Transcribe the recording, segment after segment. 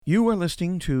You are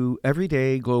listening to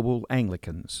Everyday Global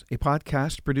Anglicans, a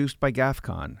podcast produced by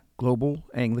GAFCON, Global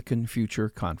Anglican Future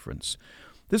Conference.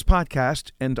 This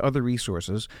podcast and other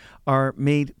resources are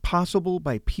made possible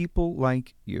by people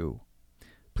like you.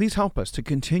 Please help us to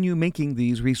continue making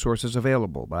these resources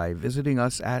available by visiting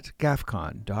us at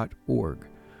gafcon.org.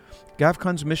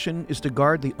 GAFCON's mission is to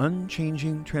guard the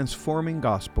unchanging, transforming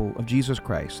gospel of Jesus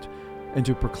Christ and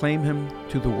to proclaim him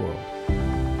to the world.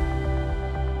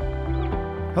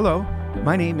 Hello,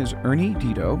 my name is Ernie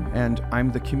Dito, and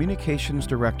I'm the Communications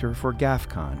Director for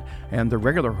GAFCON and the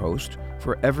regular host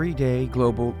for Everyday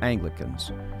Global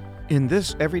Anglicans. In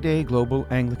this Everyday Global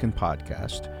Anglican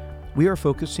podcast, we are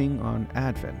focusing on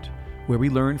Advent, where we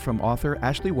learn from author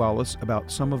Ashley Wallace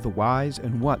about some of the whys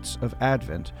and whats of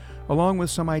Advent, along with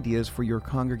some ideas for your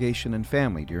congregation and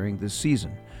family during this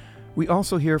season. We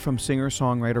also hear from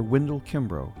singer-songwriter Wendell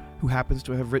Kimbrough, who happens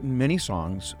to have written many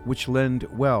songs which lend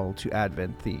well to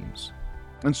Advent themes.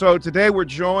 And so today we're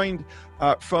joined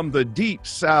from the deep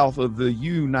south of the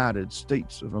United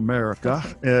States of America,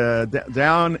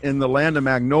 down in the land of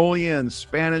Magnolia and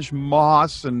Spanish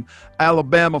moss and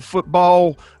Alabama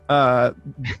football. Ashley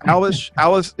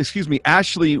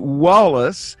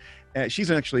Wallace.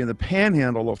 She's actually in the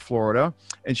Panhandle of Florida,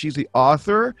 and she's the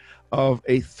author of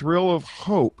A Thrill of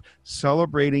Hope,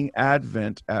 Celebrating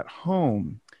Advent at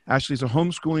Home. Ashley's a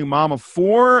homeschooling mom of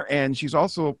four, and she's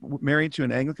also married to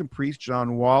an Anglican priest,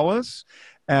 John Wallace,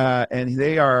 and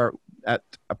they are at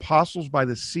Apostles by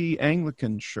the Sea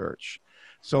Anglican Church.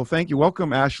 So thank you.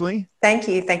 Welcome, Ashley. Thank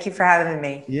you. Thank you for having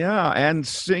me. Yeah, and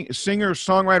singer,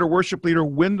 songwriter, worship leader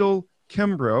Wendell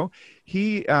Kimbrough.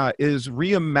 He is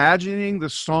reimagining the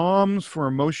Psalms for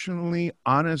emotionally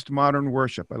honest modern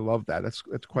worship. I love that. That's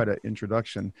quite an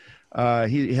introduction.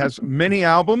 He has many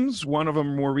albums. One of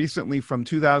them more recently from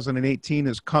 2018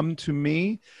 is Come to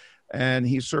Me. And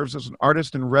he serves as an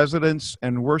artist in residence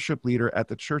and worship leader at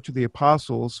the Church of the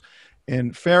Apostles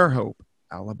in Fairhope,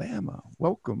 Alabama.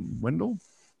 Welcome, Wendell.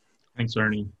 Thanks,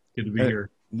 Ernie. Good to be here.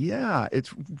 Yeah,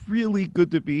 it's really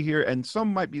good to be here. And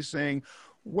some might be saying,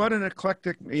 what an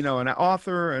eclectic, an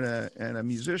author and a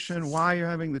musician. Why are you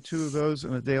having the two of those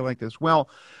in a day like this?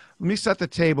 Well, let me set the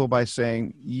table by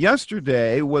saying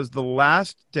yesterday was the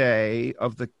last day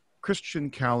of the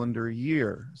Christian calendar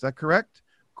year. Is that correct?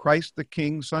 Christ the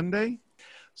King Sunday?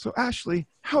 So Ashley,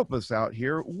 help us out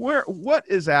here. What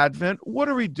is Advent? What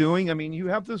are we doing? I mean, you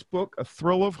have this book, A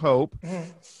Thrill of Hope.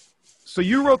 So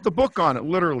you wrote the book on it,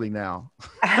 literally now.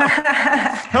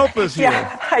 Help us here.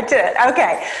 Yeah, I did.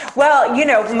 Okay. Well,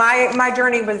 my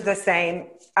journey was the same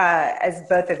as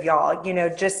both of y'all,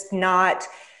 just not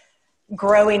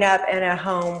growing up in a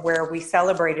home where we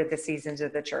celebrated the seasons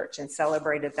of the church and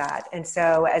celebrated that. And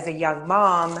so as a young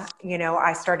mom,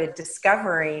 I started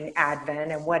discovering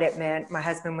Advent and what it meant. My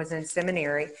husband was in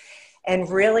seminary and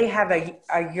really have a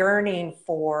yearning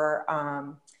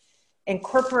for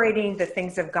incorporating the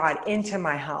things of God into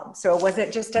my home. So it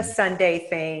wasn't just a Sunday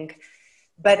thing,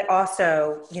 but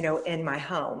also, in my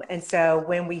home. And so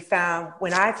when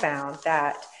I found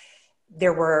that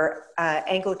there were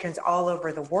Anglicans all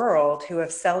over the world who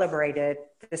have celebrated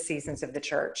the seasons of the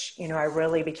church, I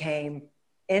really became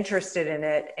interested in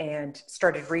it and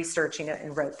started researching it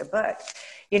and wrote the book,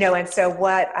 and so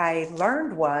what I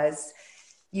learned was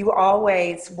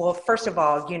first of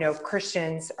all,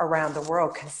 Christians around the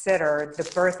world consider the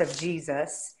birth of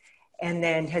Jesus and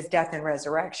then his death and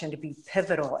resurrection to be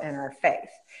pivotal in our faith.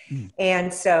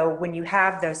 And so when you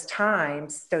have those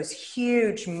times, those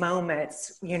huge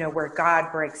moments, where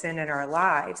God breaks in our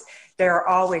lives, they're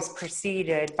always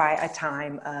preceded by a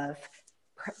time of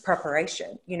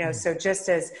preparation, so just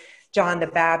as John the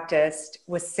Baptist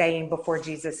was saying before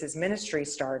Jesus's ministry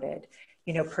started,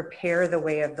 prepare the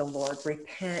way of the Lord,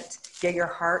 repent, get your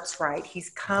hearts right. He's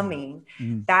coming.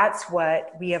 That's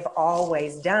what we have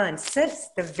always done since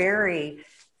the very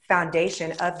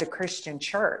foundation of the Christian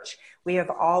church. We have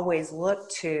always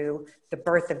looked to the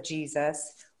birth of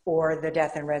Jesus or the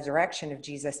death and resurrection of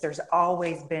Jesus. There's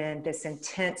always been this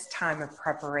intense time of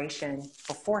preparation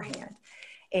beforehand.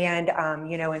 And,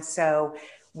 and so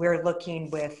we're looking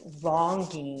with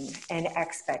longing and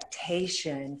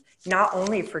expectation, not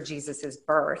only for Jesus's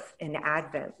birth in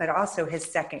Advent, but also his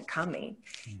second coming.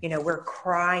 We're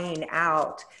crying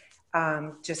out,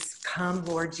 just come,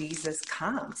 Lord Jesus,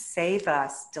 come, save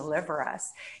us, deliver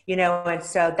us, and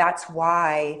so that's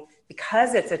why,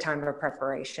 because it's a time of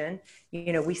preparation,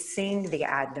 we sing the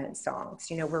Advent songs,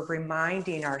 we're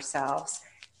reminding ourselves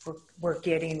we're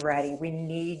getting ready. We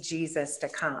need Jesus to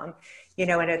come.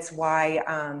 And it's why,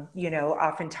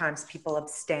 oftentimes people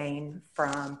abstain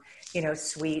from,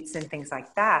 sweets and things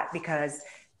like that, because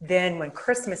then when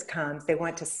Christmas comes, they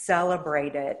want to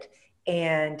celebrate it,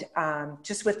 and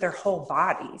just with their whole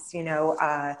bodies,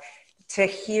 to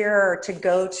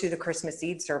go to the Christmas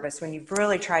Eve service when you've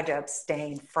really tried to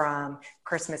abstain from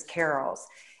Christmas carols,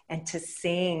 and to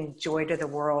sing Joy to the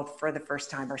World for the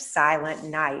first time, or Silent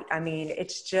Night. I mean,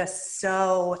 it's just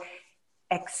so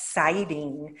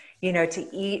exciting, to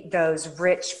eat those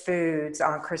rich foods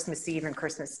on Christmas Eve and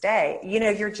Christmas Day.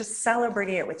 You're just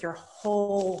celebrating it with your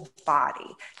whole body,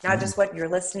 not just what you're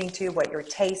listening to, what you're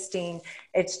tasting.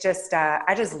 It's just,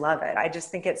 I just love it. I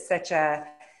just think it's such a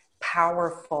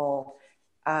powerful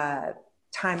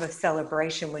time of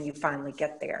celebration when you finally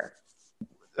get there.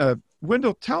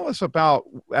 Wendell, tell us about,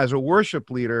 as a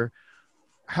worship leader,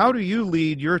 how do you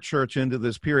lead your church into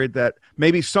this period that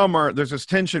maybe there's this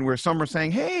tension where some are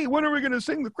saying, hey, when are we going to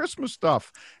sing the Christmas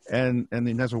stuff? And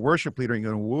then as a worship leader,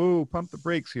 you're going, whoa, pump the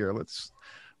brakes here.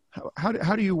 How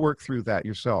do you work through that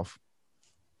yourself?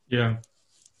 Yeah.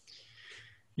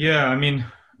 I mean,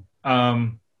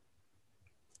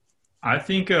 I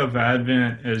think of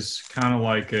Advent as kind of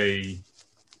like a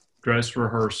dress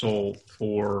rehearsal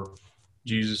for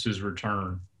Jesus's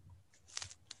return.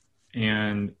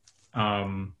 And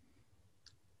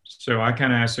so I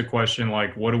kind of asked the question,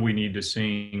 like, what do we need to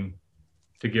sing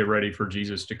to get ready for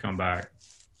Jesus to come back?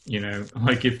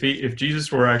 Like if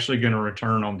Jesus were actually going to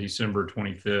return on December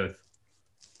 25th,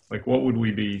 like what would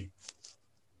we be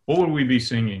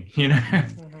singing?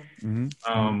 Mm-hmm.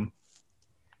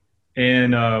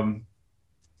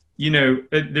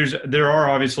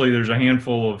 There's a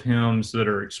handful of hymns that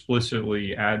are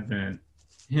explicitly Advent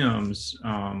hymns.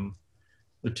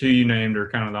 The two you named are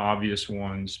kind of the obvious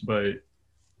ones, but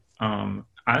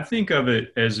I think of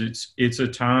it as it's a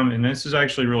time, and this is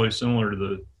actually really similar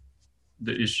to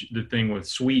the thing with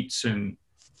sweets and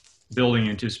building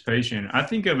anticipation. I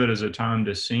think of it as a time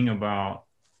to sing about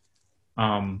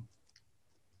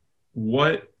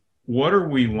what are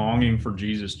we longing for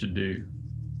Jesus to do?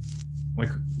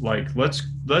 Like let's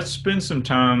spend some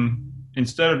time,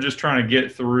 instead of just trying to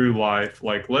get through life,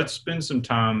 like let's spend some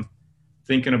time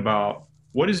thinking about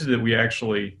what is it that we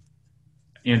actually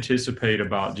anticipate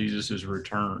about Jesus's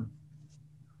return.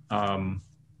 And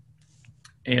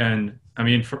I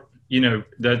mean,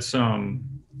 that's the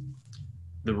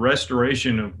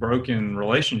restoration of broken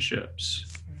relationships,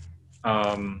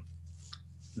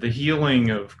 the healing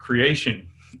of creation,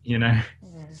 the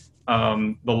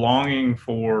longing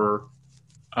for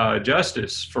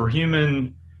justice, for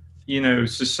human,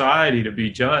 society to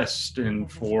be just, and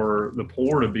for the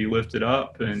poor to be lifted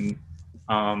up, and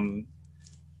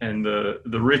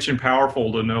the rich and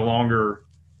powerful to no longer,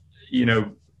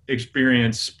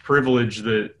 experience privilege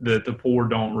that the poor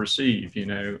don't receive,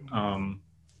 and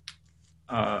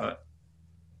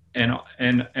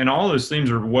all those themes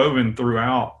are woven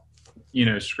throughout,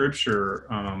 Scripture.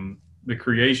 The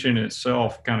creation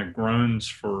itself kind of groans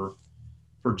for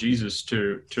Jesus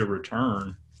to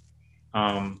return.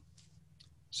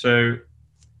 So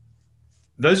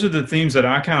those are the themes that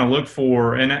I kind of look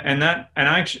for, and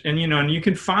you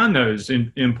can find those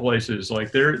in places,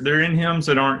 like they're in hymns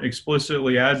that aren't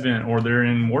explicitly Advent, or they're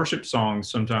in worship songs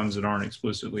sometimes that aren't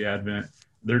explicitly Advent.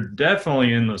 They're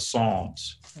definitely in the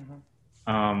Psalms.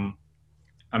 Mm-hmm.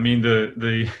 I mean,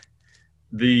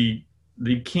 the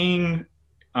King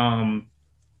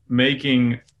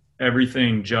making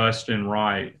everything just and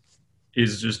right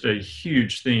is just a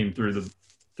huge theme through the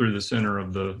center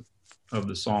of the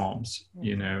Psalms,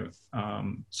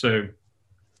 So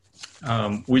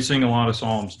we sing a lot of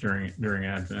Psalms during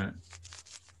Advent,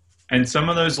 and some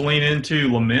of those lean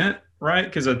into lament, right?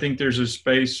 Because I think there's a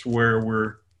space where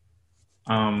we're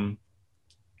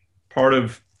part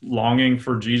of longing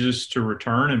for Jesus to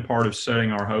return, and part of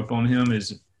setting our hope on him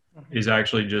is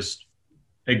actually just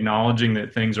acknowledging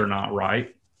that things are not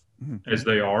right as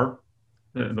they are.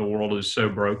 The world is so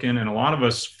broken, and a lot of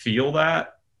us feel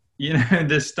that,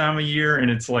 this time of year. And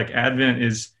it's like Advent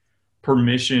is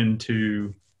permission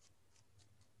to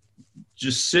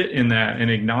just sit in that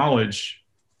and acknowledge,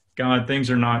 God,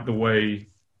 things are not the way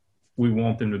we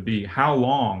want them to be. How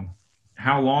long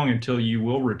until you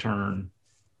will return,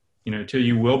 till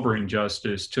you will bring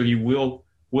justice, till you will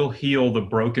heal the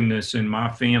brokenness in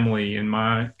my family, in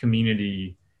my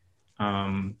community?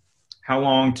 How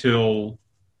long till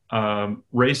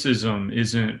racism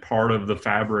isn't part of the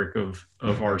fabric of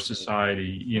our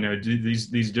society?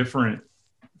 These different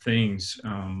things.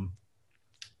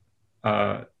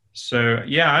 So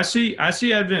yeah, I see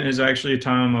Advent as actually a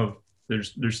time of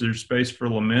there's space for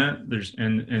lament. There's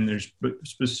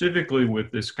specifically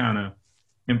with this kind of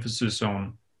emphasis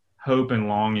on hope and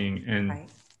longing, and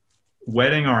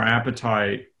whetting our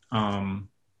appetite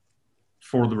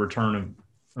for the return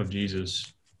of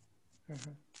Jesus.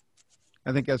 Mhm.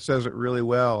 I think that says it really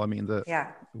well. I mean, the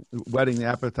Yeah. whetting the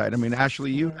appetite. I mean,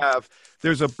 Ashley, you Mhm. have,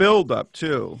 there's a buildup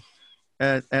too.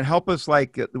 And help us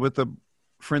like with the,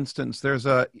 for instance, there's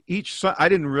I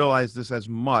didn't realize this as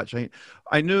much.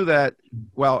 I knew that,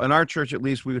 well, in our church, at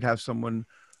least, we would have someone,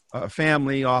 a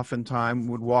family oftentimes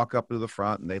would walk up to the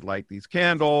front and they'd light these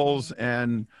candles,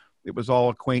 and it was all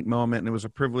a quaint moment, and it was a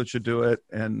privilege to do it.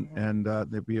 And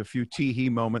there'd be a few tee-hee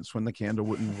moments when the candle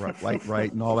wouldn't light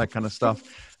right and all that kind of stuff.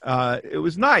 It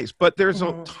was nice, but there's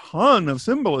a Mhm. ton of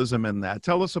symbolism in that.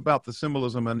 Tell us about the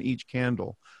symbolism on each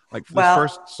candle, like for this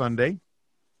first Well, Sunday.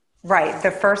 right. The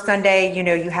first Sunday,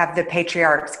 you have the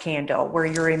patriarch's candle where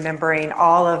you're remembering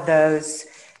all of those,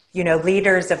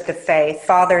 leaders of the faith,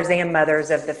 fathers and mothers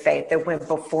of the faith that went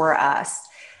before us.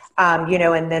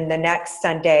 And then the next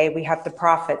Sunday, we have the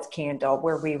prophet's candle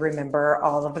where we remember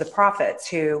all of the prophets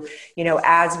who,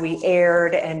 as we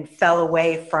erred and fell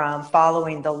away from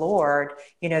following the Lord,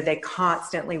 they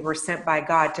constantly were sent by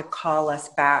God to call us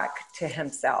back to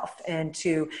himself and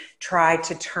to try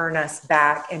to turn us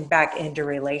back into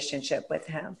relationship with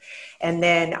him. And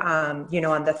then, on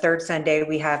the third Sunday,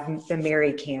 we have the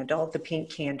Mary candle, the pink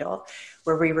candle,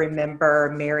 where we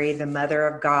remember Mary, the mother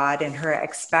of God, and her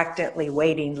expectantly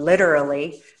waiting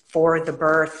literally for the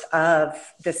birth of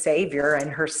the Savior and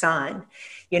her son.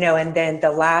 And then the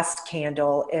last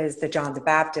candle is the John the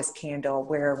Baptist candle,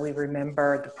 where we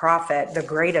remember the prophet, the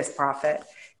greatest prophet,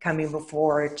 coming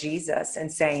before Jesus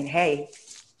and saying, hey,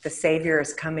 the Savior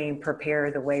is coming,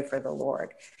 prepare the way for the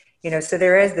Lord. So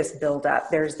there is this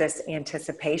buildup, there's this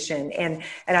anticipation. And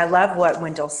I love what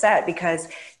Wendell said, because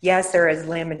yes, there is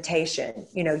lamentation,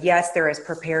 yes, there is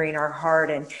preparing our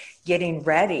heart and getting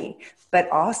ready, but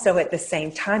also at the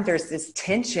same time, there's this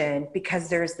tension because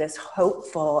there's this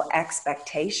hopeful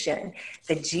expectation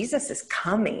that Jesus is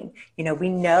coming. We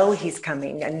know he's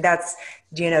coming, and that's,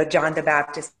 John the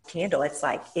Baptist candle. It's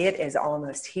like, it is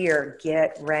almost here.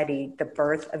 Get ready. The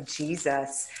birth of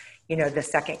Jesus, the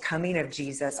second coming of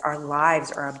Jesus, our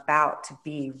lives are about to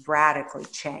be radically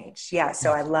changed. Yeah.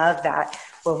 So I love that,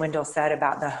 what Wendell said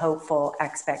about the hopeful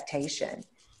expectation.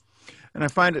 And I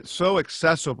find it so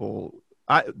accessible.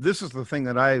 This is the thing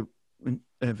that I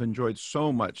have enjoyed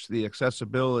so much, the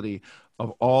accessibility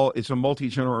of all. It's a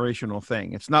multi-generational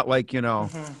thing. It's not like,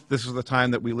 Mm-hmm. this is the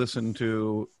time that we listen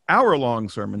to hour-long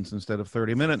sermons instead of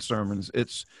 30-minute sermons.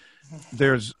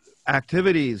 There's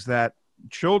activities that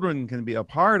children can be a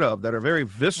part of that are very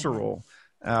visceral,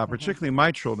 particularly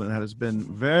my children. That has been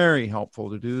very helpful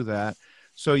to do that.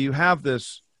 So you have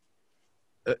this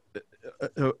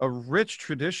a rich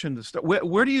tradition to start.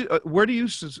 Where do you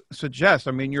suggest?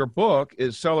 I mean, your book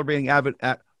is celebrating Advent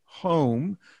at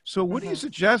home. So what do you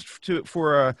suggest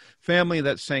for a family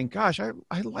that's saying, gosh,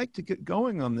 I like to get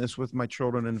going on this with my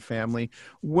children and family?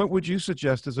 What would you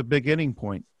suggest as a beginning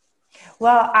point?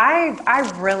 Well,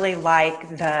 I really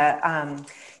like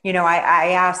I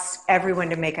ask everyone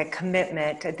to make a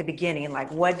commitment at the beginning, like,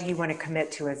 what do you want to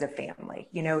commit to as a family?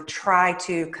 Try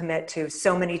to commit to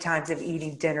so many times of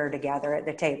eating dinner together at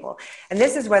the table. And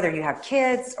this is whether you have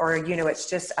kids or, it's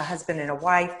just a husband and a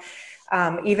wife,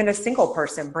 even a single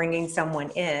person bringing someone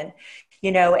in.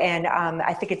 And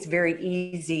I think it's very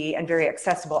easy and very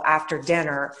accessible after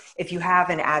dinner if you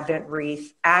have an Advent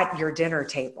wreath at your dinner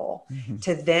table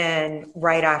to then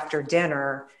right after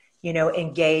dinner,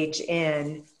 engage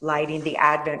in lighting the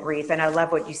Advent wreath. And I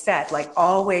love what you said, like,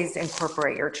 always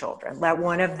incorporate your children. Let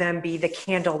one of them be the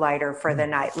candle lighter for the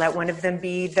night. Let one of them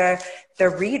be the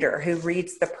reader who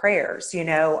reads the prayers,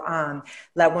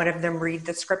 let one of them read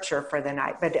the scripture for the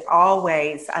night. But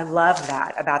always, I love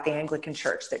that about the Anglican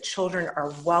Church, that children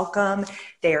are welcome.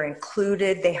 They are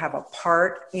included. They have a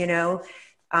part,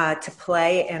 to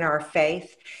play in our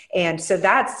faith. And so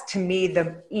that's, to me,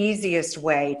 the easiest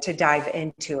way to dive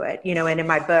into it, and in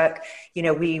my book,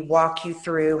 we walk you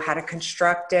through how to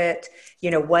construct it,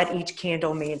 what each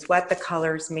candle means, what the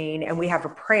colors mean. And we have a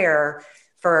prayer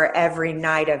for every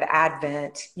night of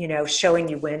Advent, showing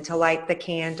you when to light the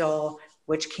candle,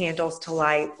 which candles to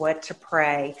light, what to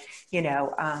pray,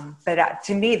 but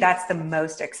to me, that's the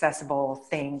most accessible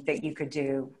thing that you could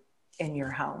do in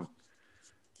your home.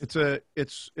 It's a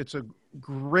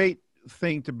great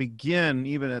thing to begin,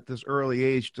 even at this early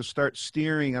age, to start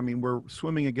steering. I mean, we're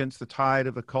swimming against the tide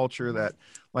of a culture that,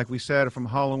 like we said, from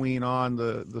Halloween on,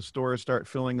 the stores start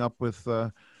filling up with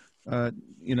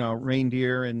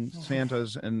reindeer and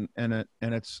Santas, and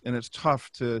it's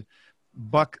tough to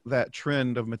buck that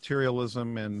trend of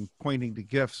materialism and pointing to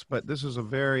gifts. But this is a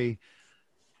very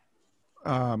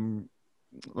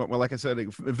well, like I said, a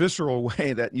visceral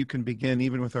way that you can begin,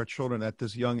 even with our children at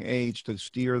this young age, to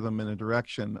steer them in a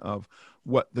direction of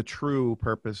what the true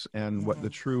purpose and what the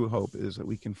true hope is that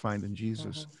we can find in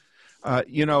Jesus.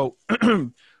 You know,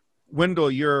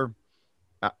 Wendell,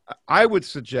 I would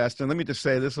suggest, and let me just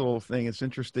say this little thing. It's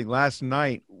interesting. Last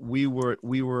night we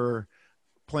were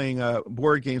playing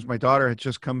board games. My daughter had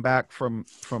just come back from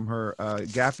her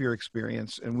gap year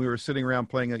experience, and we were sitting around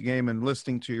playing a game and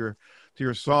listening to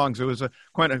your songs. It was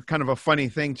kind of a funny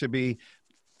thing to be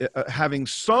having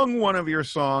sung one of your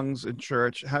songs in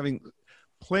church, having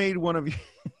played one of you.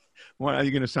 Well,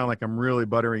 you're going to sound like I'm really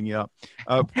buttering you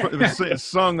up.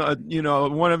 Sung, you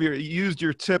know, used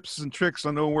your tips and tricks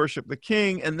on "Oh Worship the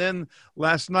King," and then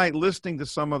last night listening to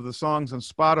some of the songs on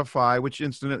Spotify, which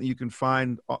incidentally you can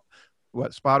find,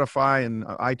 Spotify and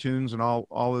iTunes and all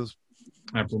those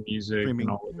Apple Music and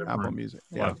all the different Apple Music,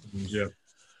 yeah. platforms,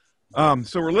 yeah.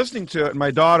 So we're listening to it. And my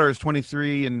daughter is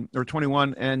 23 or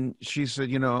 21, and she said,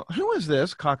 "You know, who is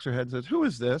this?" Cocks her head, says, "Who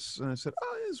is this?" And I said,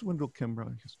 "Oh, it's Wendell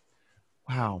Kimbrough." He goes,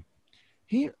 "Wow.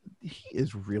 He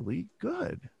is really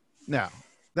good." Now,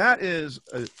 that is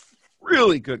a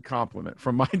really good compliment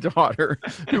from my daughter,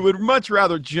 who would much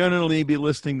rather generally be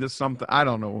listening to something. I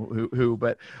don't know who,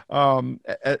 but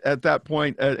at that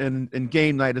point in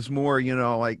game night is more, you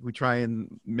know, like we try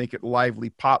and make it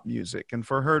lively pop music. And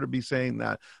for her to be saying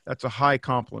that, that's a high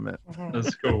compliment.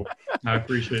 That's cool. I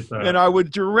appreciate that. And I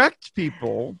would direct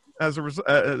people, as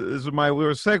my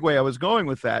little segue I was going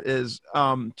with that, is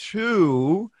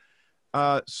to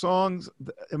songs.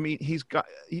 I mean,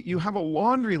 you have a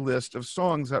laundry list of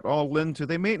songs that all lend to,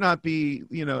 they may not be,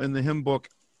 you know, in the hymn book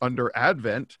under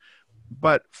Advent,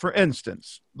 but for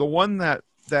instance, the one that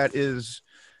is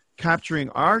capturing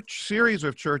our series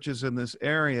of churches in this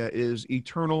area is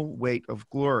 "Eternal Weight of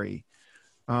Glory."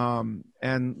 And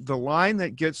the line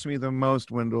that gets me the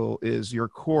most, Wendell, is your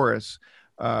chorus,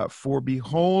 "For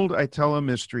behold, I tell a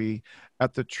mystery,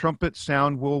 at the trumpet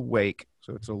sound will wake."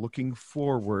 So it's a looking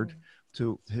forward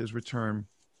to his return.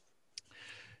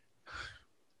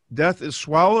 "Death is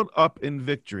swallowed up in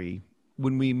victory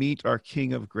when we meet our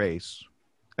King of grace.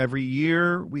 Every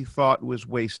year we thought was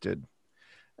wasted.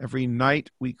 Every night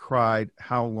we cried,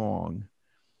 how long?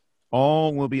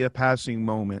 All will be a passing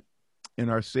moment in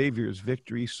our Savior's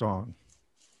victory song."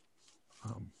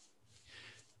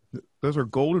 Those are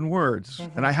golden words.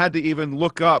 And I had to even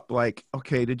look up, like,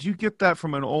 okay, did you get that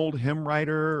from an old hymn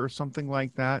writer or something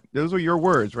like that? Those are your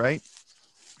words, right?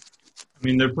 I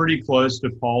mean, they're pretty close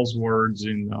to Paul's words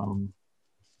in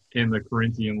the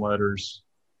Corinthian letters.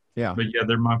 Yeah. But yeah,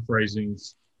 they're my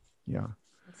phrasings. Yeah.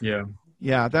 Yeah.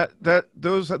 Yeah.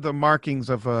 Those are the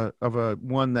markings of a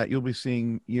one that you'll be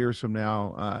seeing years from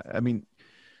now. I mean,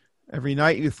 every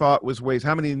night you thought was waste.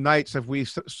 How many nights have we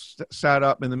sat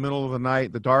up in the middle of the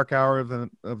night, the dark hour of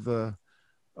the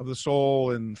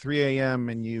soul, and 3 a.m.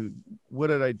 and what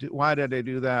did I do? Why did I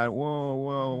do that?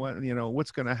 Whoa, what, you know,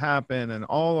 what's going to happen, and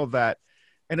all of that.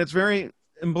 And it's very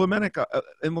emblematic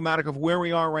of where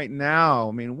we are right now.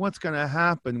 I mean, what's going to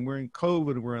happen? We're in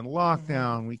COVID. We're in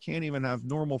lockdown. We can't even have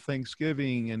normal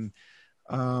Thanksgiving, and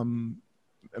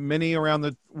many around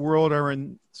the world are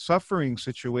in suffering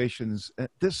situations.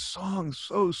 This song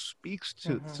so speaks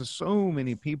to so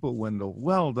many people, Wendell.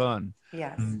 Well done.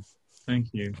 Yes. Thank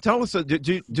you. Tell us,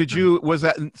 did you, was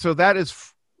that, so that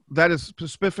is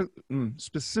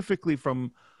specifically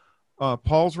from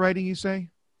Paul's writing, you say?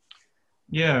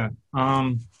 Yeah.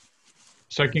 2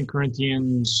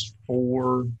 Corinthians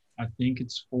 4, I think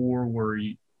it's 4, where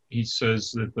he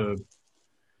says that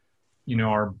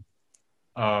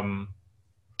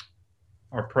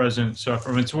our present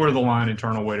suffering, it's where the line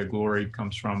 "eternal weight of glory"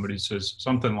 comes from, but he says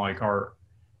something like our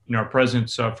present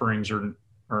sufferings are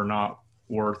not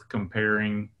worth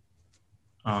comparing.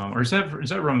 Or is that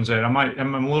Romans 8?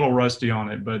 I'm a little rusty on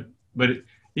it, but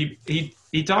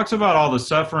he talks about all the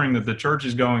suffering that the church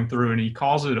is going through, and he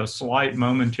calls it a slight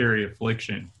momentary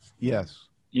affliction. Yes.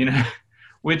 You know,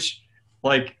 which,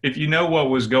 like, if you know what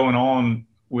was going on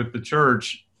with the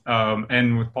church,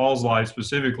 and with Paul's life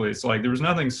specifically, it's like there was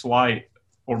nothing slight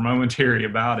or momentary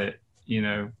about it, you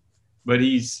know. But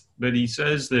he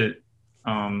says that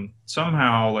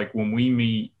somehow, like, when we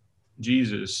meet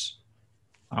Jesus,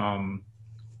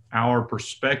 our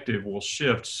perspective will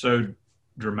shift so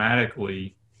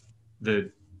dramatically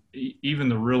that even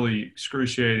the really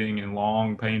excruciating and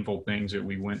long, painful things that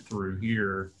we went through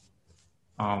here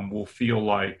will feel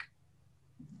like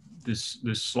this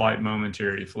slight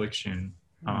momentary affliction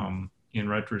in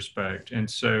retrospect. And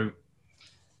so,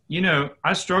 you know,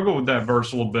 I struggle with that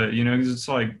verse a little bit, you know, because it's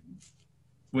like,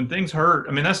 when things hurt,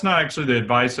 I mean, that's not actually the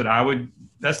advice that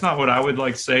that's not what I would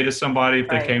like say to somebody if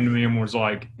they came to me and was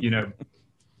like,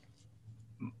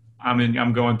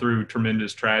 I'm going through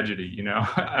tremendous tragedy,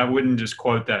 I wouldn't just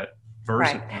quote that verse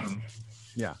at them.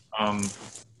 Yeah.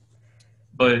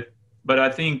 But I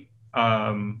think,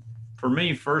 for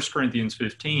me, 1 Corinthians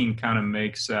 15 kind of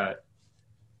makes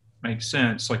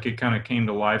sense. Like it kind of came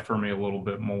to life for me a little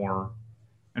bit more.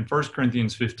 And 1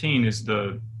 Corinthians 15 is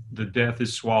the death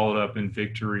is swallowed up in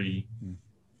victory.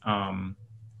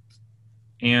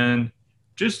 And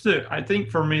just I think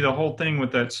for me, the whole thing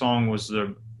with that song was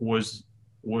the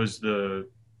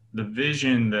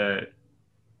vision that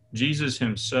Jesus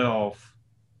himself,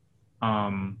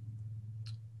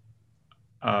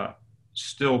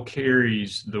 still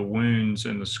carries the wounds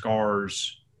and the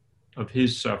scars of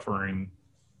his suffering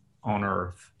on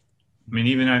earth. I mean,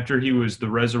 even after he was the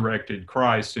resurrected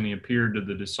Christ and he appeared to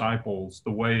the disciples,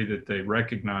 the way that they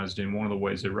recognized him, one of the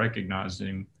ways they recognized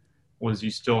him was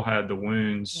he still had the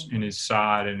wounds in his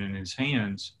side and in his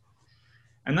hands.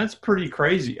 And that's pretty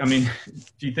crazy. I mean,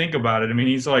 if you think about it, I mean,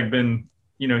 he's like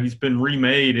he's been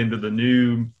remade into the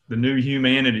new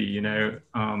humanity,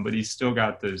 but he's still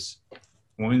got those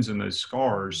wounds and those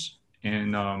scars.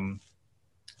 And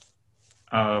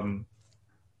I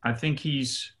think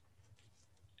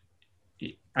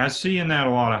I see in that a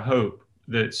lot of hope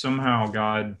that somehow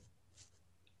God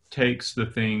takes the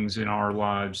things in our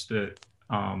lives that,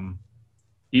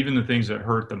 even the things that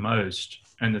hurt the most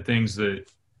and the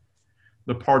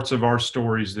parts of our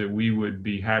stories that we would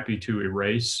be happy to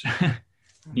erase,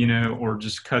 or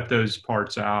just cut those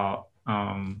parts out.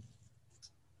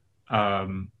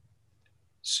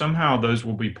 Somehow those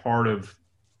will be part of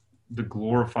the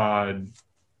glorified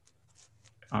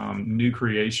new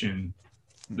creation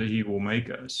that he will make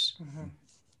us.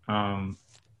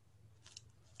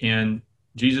 And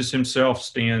Jesus himself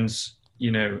stands,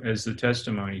 as the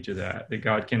testimony to that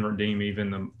God can redeem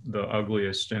even the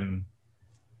ugliest and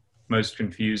most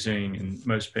confusing and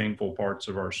most painful parts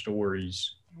of our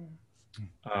stories.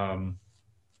 And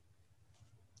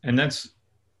that's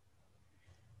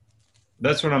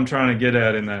what I'm trying to get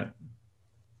at in that.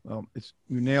 Well,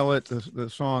 you nail it. The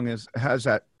song has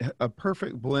a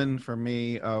perfect blend for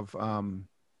me of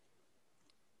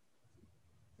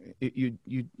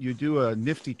you do a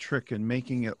nifty trick in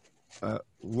making it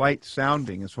light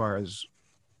sounding as far as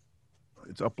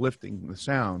it's uplifting the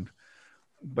sound,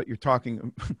 but you're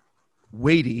talking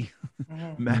weighty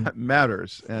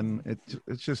matters, and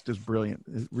it's just as brilliant.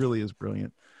 It really is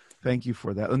brilliant. Thank you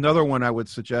for that. Another one I would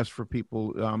suggest for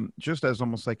people, just as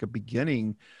almost like a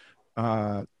beginning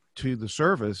to the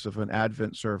service of an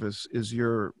Advent service, is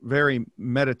your very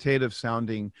meditative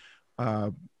sounding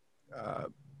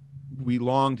 "We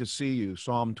Long to See You,"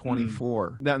 Psalm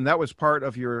 24. And that was part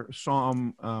of your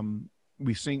psalm.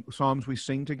 Psalms we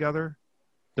sing together.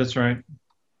 That's right.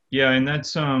 Yeah, and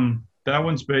that's that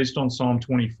one's based on Psalm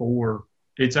 24.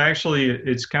 It's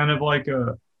kind of like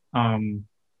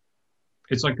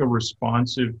it's like a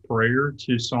responsive prayer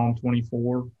to Psalm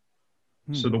 24.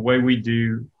 So the way we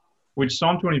do, which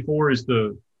Psalm 24 is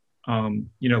the,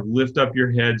 lift up your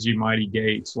heads, you mighty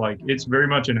gates. Like it's very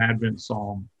much an Advent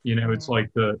psalm. It's like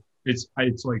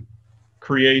it's like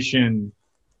creation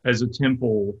as a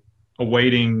temple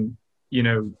awaiting,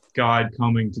 God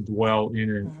coming to dwell in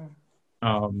it.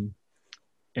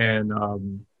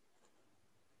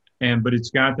 But it's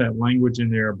got that language in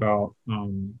there about,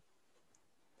 who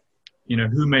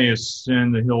may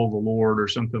ascend the hill of the Lord or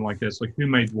something like this, like who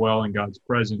may dwell in God's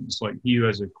presence, like he who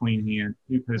has clean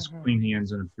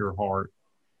hands and a pure heart.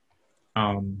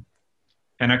 And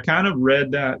I kind of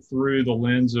read that through the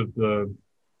lens of the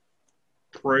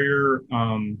prayer,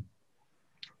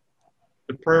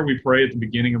 we pray at the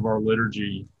beginning of our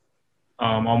liturgy.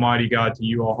 Almighty God, to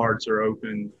you all hearts are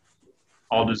open,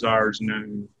 all desires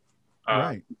known.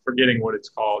 Right. Forgetting what it's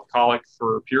called. Collect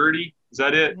for purity. Is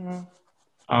that it?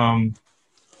 And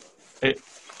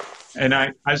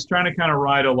I was trying to kind of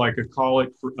write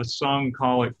a sung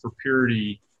collect for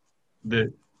purity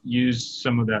that used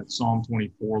some of that Psalm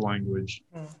 24 language.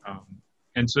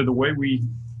 And so the way we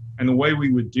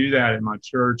would do that in my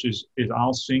church is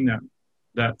I'll sing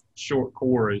that short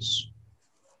chorus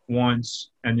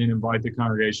once and then invite the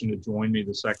congregation to join me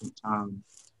the second time.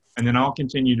 And then I'll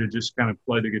continue to just kind of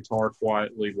play the guitar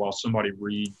quietly while somebody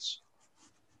reads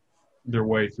their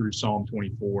way through Psalm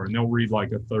 24. And they'll read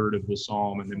like a third of the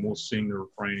psalm, and then we'll sing the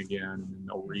refrain again, and then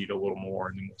they'll read a little more,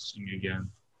 and then we'll sing again.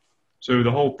 So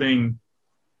the whole thing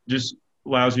just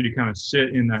allows you to kind of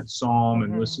sit in that psalm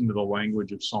and listen to the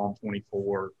language of Psalm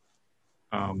 24,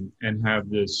 and have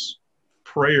this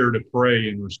prayer to pray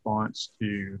in response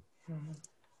to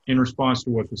in response to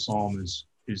what the psalm is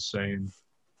saying.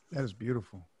 That is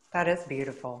beautiful. That is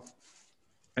beautiful.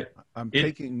 I'm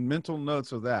taking mental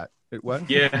notes of that. What?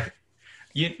 Yeah.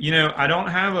 You know, I don't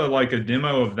have a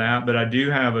demo of that, but I do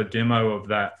have a demo of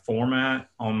that format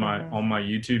on my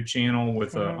YouTube channel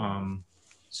with a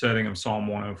setting of Psalm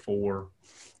 104.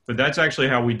 But that's actually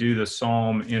how we do the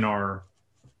psalm in our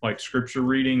scripture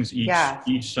readings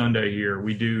each Sunday here.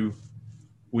 We do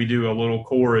a little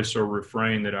chorus or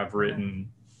refrain that I've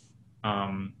written,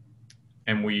 and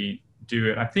we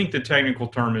do it. I think the technical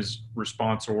term is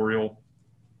responsorial.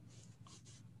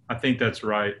 I think that's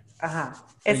right.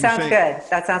 It sounds good.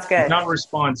 That sounds good. Not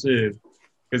responsive,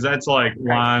 because that's like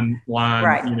line,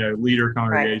 right. Leader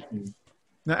congregation. Right.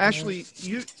 Now, Ashley,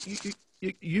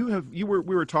 we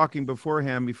were talking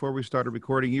beforehand before we started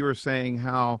recording. You were saying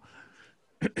how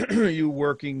you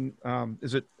working.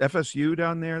 Is it FSU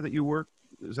down there that you work?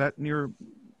 Is that near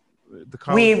the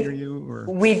college near you? Or?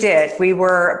 We did. We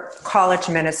were college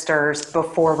ministers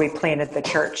before we planted the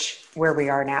church where we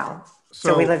are now.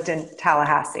 So we lived in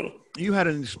Tallahassee. You had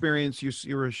an experience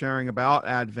you were sharing about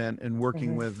Advent and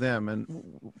working with them,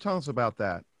 and tell us about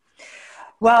that.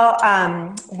 Well,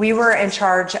 we were in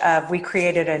charge we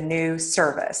created a new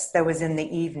service that was in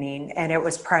the evening, and it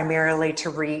was primarily to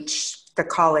reach the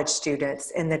college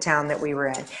students in the town that we were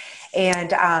in.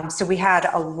 And so we had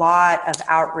a lot of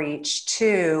outreach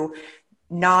to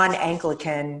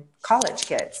non-Anglican college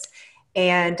kids.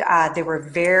 And they were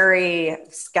very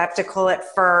skeptical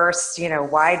at first. You know,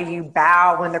 why do you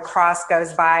bow when the cross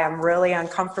goes by? I'm really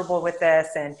uncomfortable with this.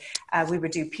 And we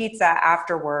would do pizza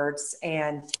afterwards,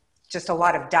 and just a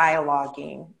lot of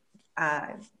dialoguing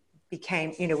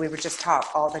became, we would just talk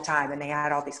all the time, and they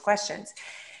had all these questions.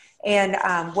 And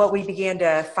what we began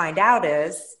to find out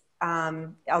is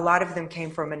a lot of them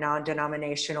came from a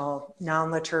non-denominational,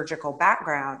 non-liturgical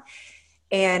background.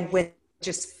 And when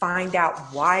just find out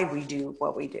why we do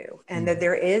what we do, and that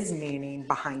there is meaning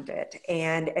behind it.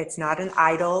 And it's not an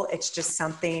idol. It's just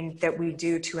something that we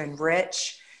do to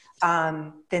enrich.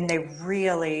 Then they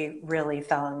really, really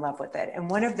fell in love with it.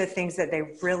 And one of the things that they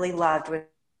really loved was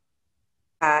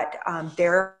that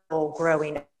their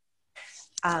growing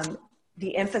up,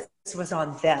 the emphasis was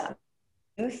on them.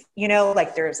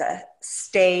 There's a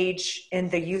stage in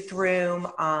the youth room,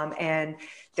 and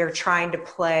they're trying to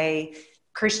play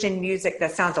Christian music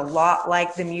that sounds a lot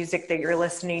like the music that you're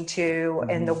listening to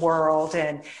in the world.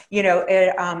 And,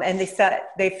 and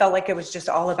they felt like it was just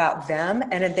all about them.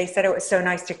 And they said it was so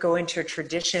nice to go into a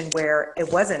tradition where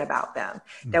it wasn't about them.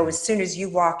 That as soon as you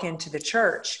walk into the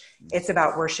church, it's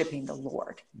about worshiping the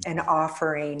Lord and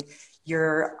offering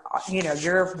your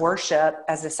worship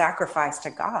as a sacrifice to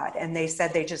God. And they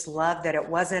said they just loved that it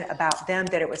wasn't about them,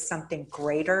 that it was something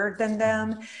greater than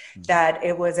them, that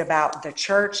it was about the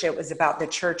church. It was about the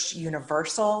church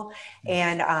universal.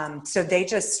 And so they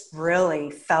just really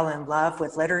fell in love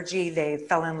with liturgy. They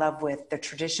fell in love with the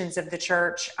traditions of the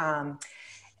church.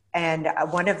 And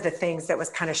one of the things that was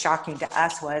kind of shocking to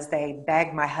us was they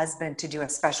begged my husband to do a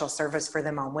special service for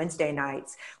them on Wednesday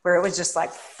nights, where it was just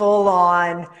like full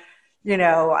on,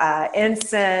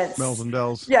 incense, bells and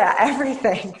bells. Yeah,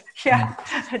 everything. Yeah.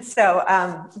 And so,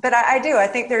 but I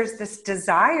think there's this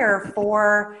desire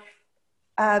for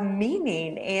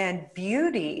meaning and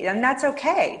beauty, and that's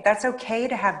okay. That's okay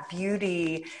to have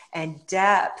beauty and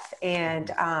depth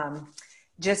and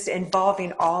just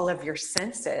involving all of your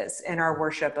senses in our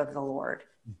worship of the Lord.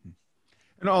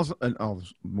 And also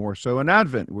more so in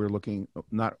Advent, we're looking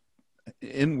not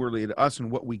inwardly to us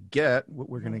and what we get, what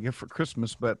we're going to get for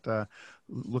Christmas, but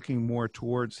looking more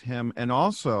towards him. And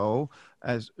also,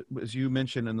 as you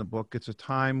mentioned in the book, it's a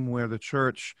time where the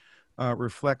church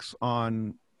reflects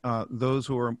on those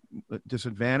who are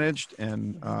disadvantaged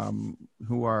and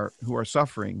who are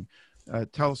suffering.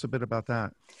 Tell us a bit about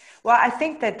that. Well, I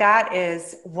think that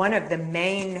is one of the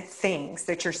main things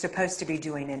that you're supposed to be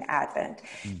doing in Advent.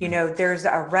 There's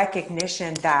a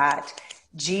recognition that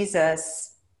Jesus,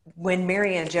 when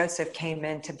Mary and Joseph came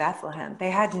into Bethlehem,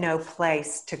 they had no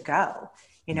place to go.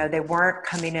 They weren't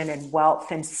coming in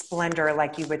wealth and splendor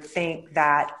like you would think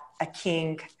that a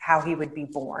king, how he would be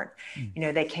born.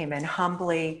 They came in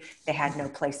humbly. They had no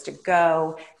place to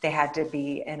go. They had to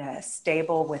be in a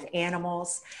stable with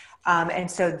animals. And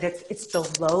so it's the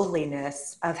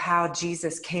lowliness of how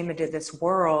Jesus came into this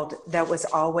world that was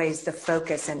always the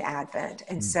focus in Advent.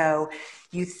 And so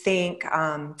you think,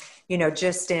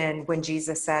 just in when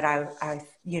Jesus said, I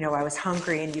was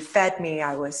hungry and you fed me,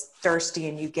 I was thirsty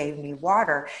and you gave me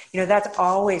water. That's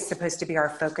always supposed to be our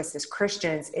focus as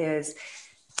Christians, is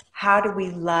how do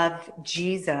we love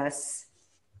Jesus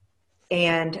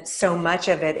And so much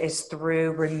of it is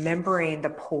through remembering the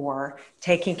poor,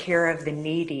 taking care of the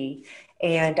needy,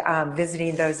 and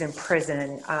visiting those in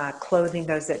prison, clothing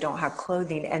those that don't have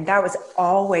clothing. And that was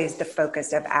always the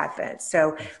focus of Advent.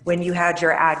 So when you had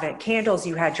your Advent candles,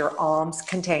 you had your alms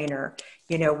container,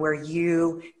 where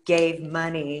you gave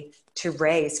money to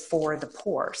raise for the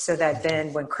poor, so that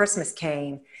then when Christmas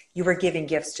came, you were giving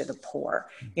gifts to the poor,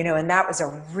 and that was a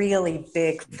really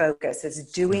big focus,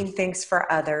 is doing things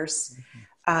for others.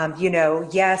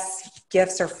 Yes,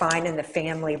 gifts are fine in the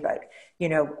family, but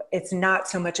it's not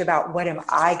so much about what am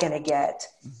I going to get.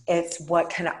 It's what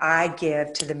can I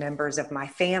give to the members of my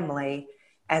family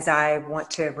as I want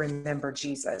to remember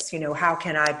Jesus. How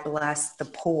can I bless the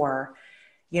poor?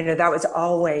 That was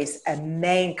always a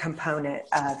main component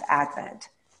of Advent.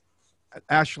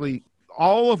 Ashley,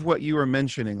 all of what you are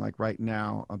mentioning, like right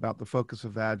now, about the focus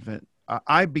of Advent,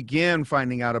 I began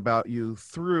finding out about you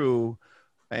through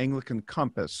Anglican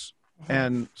Compass. Mm-hmm.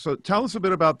 And so tell us a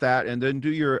bit about that, and then do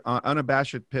your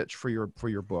unabashed pitch for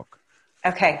your book.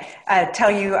 Okay.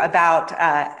 Tell you about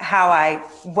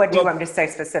what do you want me to say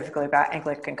specifically about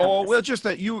Anglican Compass? Oh, well, just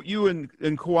that you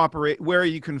in cooperate, where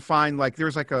you can find, like,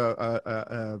 there's like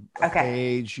a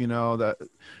page,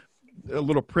 a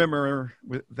little primer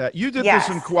that you did. Yes.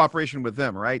 This in cooperation with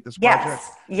them, right? This project?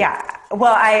 Yes. Yeah.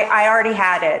 Well, I already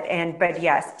had it, but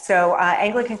yes. So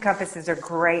Anglican Compass is a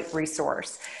great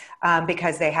resource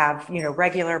because they have,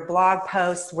 regular blog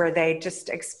posts where they just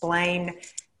explain,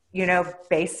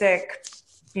 basic,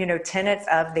 tenets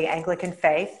of the Anglican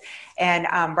faith. And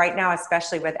right now,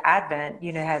 especially with Advent,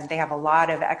 they have a lot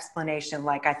of explanation.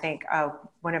 Like, I think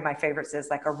one of my favorites is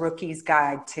like A Rookie's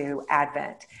Guide to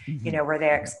Advent, mm-hmm. Where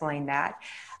they explain that.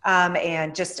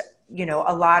 And just,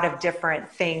 a lot of different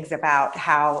things about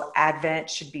how Advent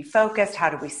should be focused. How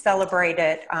do we celebrate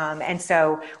it? And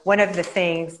so one of the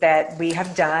things that we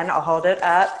have done, I'll hold it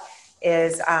up,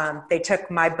 is they took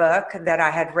my book that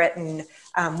I had written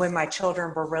when my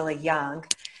children were really young.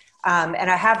 And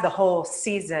I have the whole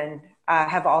season,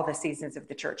 have all the seasons of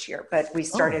the church year, but we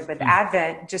started with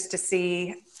Advent just to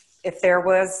see if there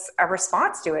was a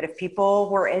response to it, if people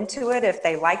were into it, if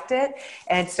they liked it.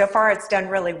 And so far it's done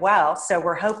really well. So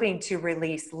we're hoping to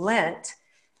release Lent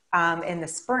in the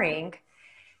spring.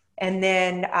 And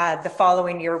then the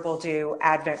following year we'll do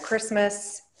Advent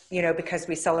Christmas, because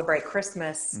we celebrate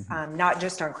Christmas, mm-hmm. Not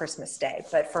just on Christmas Day,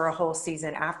 but for a whole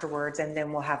season afterwards. And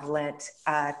then we'll have Lent,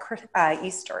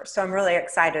 Easter. So I'm really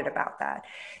excited about that.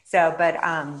 So, but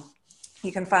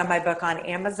you can find my book on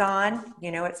Amazon.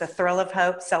 It's A Thrill of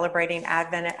Hope, Celebrating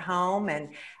Advent at Home. And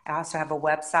I also have a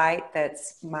website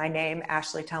that's my name,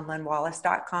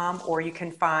 AshleyTumlinWallace.com, or you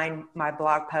can find my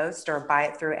blog post or buy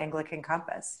it through Anglican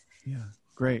Compass. Yeah,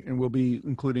 great. And we'll be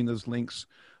including those links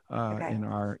in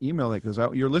our email that goes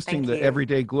out. You're listing the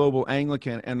Everyday Global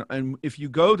Anglican, and if you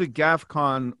go to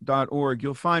gafcon.org,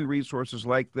 you'll find resources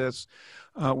like this.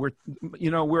 We're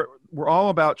all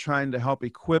about trying to help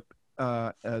equip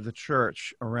the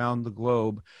church around the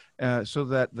globe so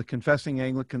that the confessing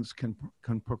Anglicans can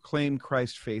proclaim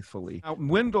Christ faithfully. Now,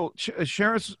 Wendell,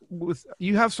 share us with,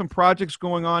 you have some projects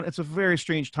going on. It's a very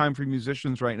strange time for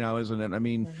musicians right now, isn't it? I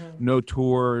mean, mm-hmm. no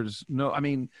tours,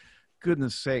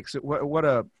 goodness sakes, what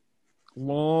a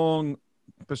long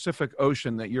Pacific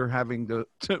Ocean that you're having to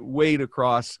wade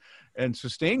across and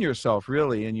sustain yourself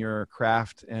really in your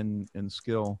craft and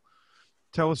skill.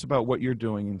 Tell us about what you're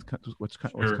doing and what's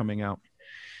coming out.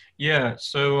 Yeah.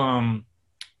 So,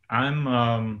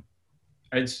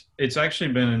 it's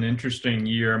actually been an interesting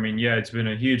year. I mean, it's been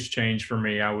a huge change for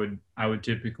me. I would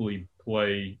typically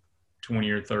play 20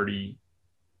 or 30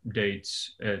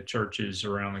 dates at churches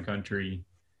around the country,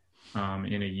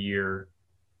 in a year.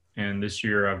 And this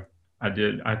year I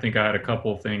think I had a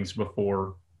couple of things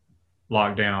before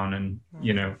lockdown, and,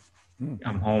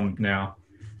 I'm home now.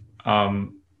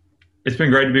 It's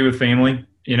been great to be with family.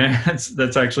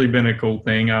 That's actually been a cool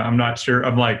thing. I'm not sure I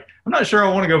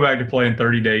want to go back to playing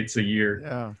 30 dates a year.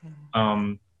 Yeah.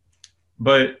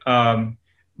 But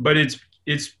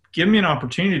it's given me an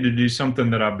opportunity to do something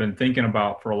that I've been thinking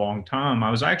about for a long time.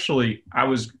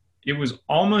 It was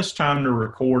almost time to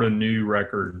record a new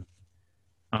record.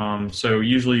 So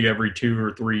usually every 2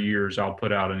 or 3 years I'll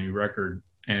put out a new record.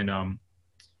 And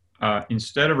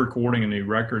instead of recording a new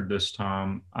record this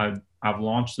time, I've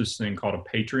launched this thing called a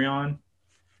Patreon.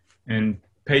 And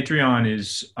Patreon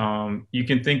is, you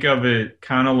can think of it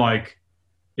kind of like,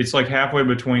 it's like halfway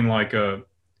between like a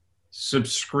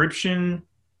subscription,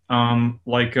 even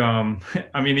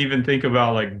think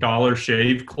about like Dollar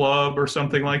Shave Club or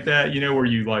something like that, where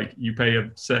you pay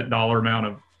a set dollar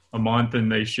amount a month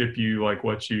and they ship you like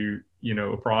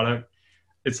a product.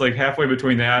 it's like halfway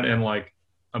between that and like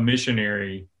a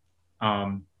missionary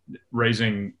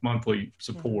raising monthly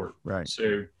support. Right.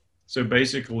 So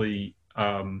basically,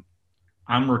 I'm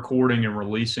recording and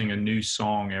releasing a new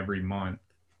song every month,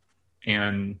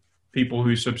 and people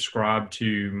who subscribe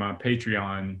to my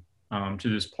Patreon, to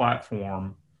this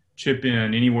platform, chip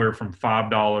in anywhere from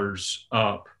 $5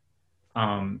 up,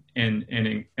 and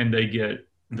they get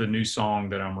the new song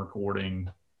that I'm recording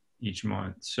each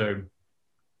month. So,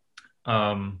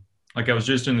 like I was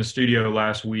just in the studio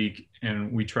last week,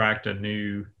 and we tracked a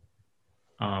new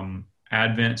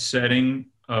Advent setting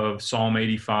of Psalm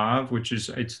 85, which is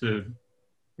it's the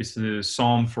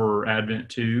Psalm for Advent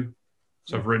 2.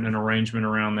 So I've written an arrangement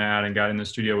around that and got in the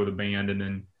studio with a band, and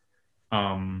then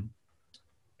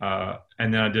I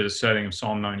did a setting of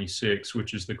Psalm 96,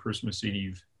 which is the Christmas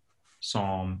Eve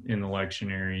Psalm in the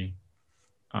lectionary,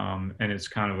 and it's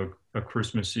kind of a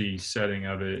Christmassy setting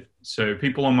of it. So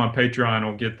people on my Patreon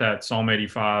will get that Psalm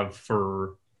 85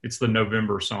 it's the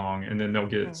November song, and then they'll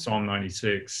get Psalm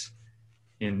 96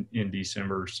 in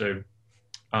December. So,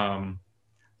 and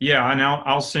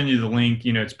I'll send you the link.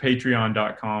 It's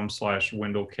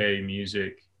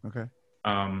patreon.com/WendellKMusic. Okay.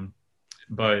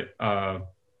 But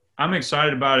I'm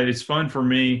excited about it. It's fun for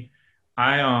me.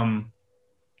 I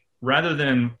rather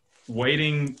than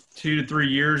waiting 2 to 3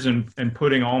 years and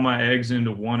putting all my eggs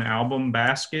into one album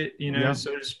basket,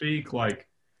 so to speak, like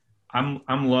I'm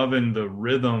loving the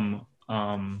rhythm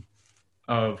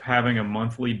of having a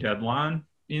monthly deadline,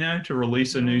 to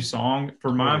release a new song.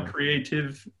 For my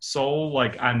creative soul,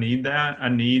 like I need that. I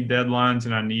need deadlines,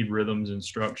 and I need rhythms and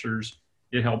structures.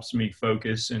 It helps me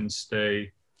focus and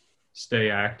stay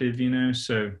active,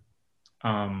 So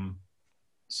I'm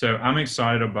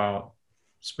excited about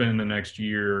spending the next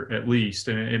year at least,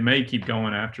 and it may keep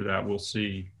going after that. We'll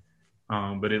see.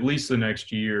 But at least the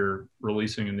next year,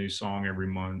 releasing a new song every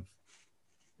month.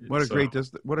 What a great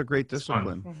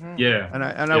discipline. Mm-hmm. Yeah.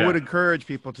 And I would encourage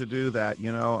people to do that.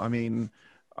 I mean,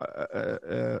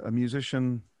 a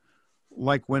musician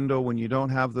like Wendell, when you don't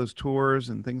have those tours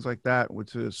and things like that,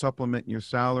 to supplement your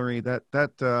salary,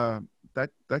 that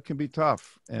can be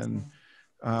tough. And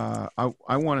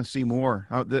I want to see more.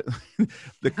 The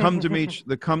come to me.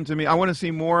 I want to see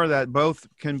more that both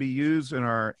can be used in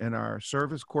our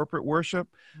service, corporate worship,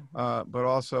 but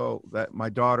also that my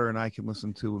daughter and I can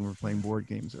listen to when we're playing board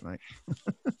games at night.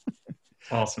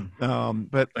 Awesome.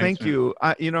 But thank you.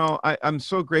 I'm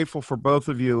so grateful for both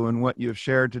of you and what you've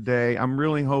shared today. I'm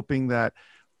really hoping that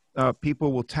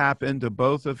people will tap into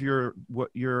both of your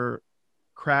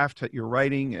craft that you're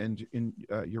writing and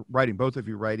you're writing, both of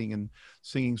you writing and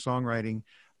singing, songwriting,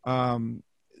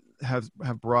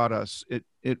 have brought us.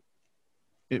 It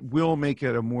will make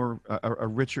it a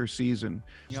richer season.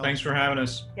 Thanks for having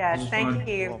us. Yes, thank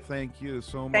you. Well, thank you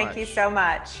so much. Thank you so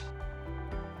much.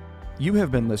 You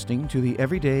have been listening to the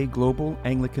Everyday Global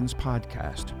Anglicans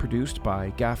podcast, produced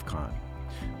by GAFCON.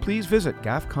 Please visit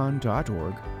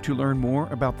gafcon.org to learn more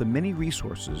about the many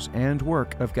resources and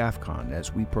work of GAFCON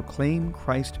as we proclaim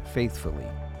Christ faithfully.